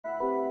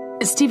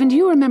Stephen, do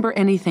you remember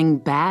anything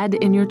bad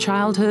in your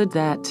childhood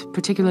that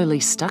particularly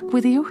stuck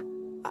with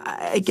you?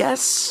 I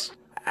guess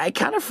I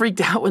kind of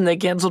freaked out when they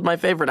canceled my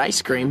favorite ice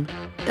cream.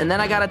 And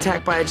then I got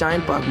attacked by a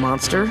giant bug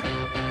monster.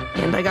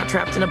 And I got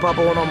trapped in a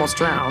bubble and almost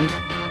drowned.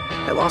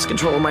 I lost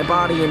control of my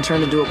body and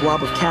turned into a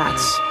blob of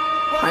cats.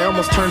 I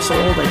almost turned so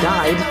old I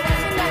died.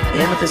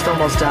 Amethyst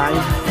almost died.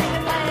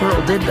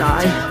 Pearl did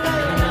die.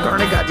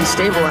 Garnet got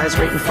destabilized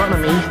right in front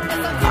of me.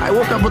 I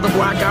woke up with a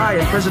black eye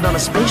imprisoned on a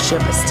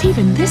spaceship.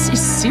 Stephen, this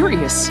is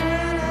serious.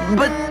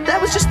 But that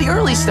was just the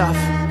early stuff.